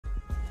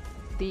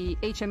the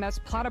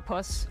HMS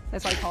Platypus,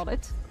 as I called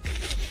it,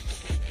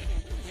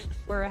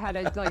 where it had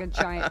like a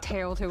giant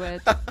tail to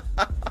it.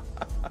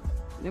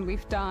 And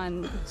we've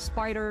done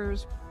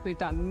spiders, we've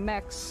done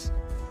mechs.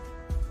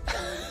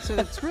 So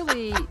it's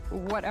really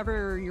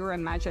whatever your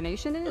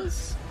imagination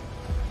is.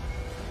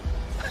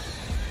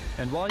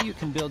 And while you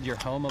can build your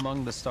home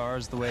among the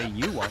stars the way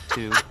you want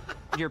to,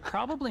 you're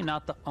probably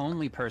not the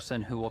only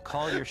person who will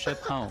call your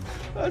ship home.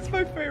 That's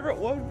my favorite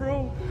one,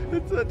 bro.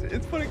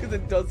 It's funny because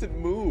it doesn't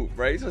move,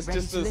 right? So it's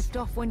Ready just to this. lift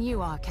off when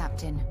you are,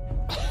 Captain.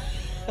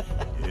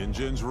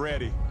 Engines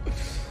ready.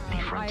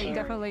 I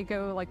definitely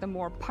go like the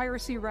more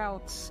piracy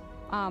routes.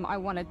 I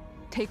want to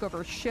take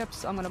over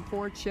ships. I'm going to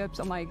board ships.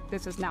 I'm like,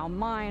 this is now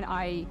mine.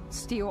 I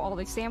steal all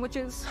the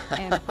sandwiches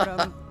and put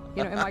them,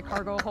 you know, in my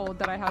cargo hold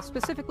that I have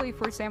specifically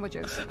for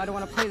sandwiches. I don't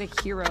want to play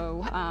the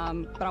hero,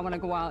 but I want to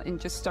go out and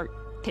just start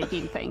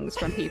taking things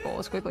from people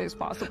as quickly as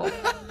possible.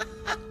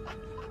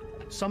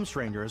 Some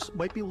strangers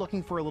might be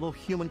looking for a little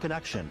human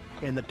connection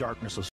in the darkness of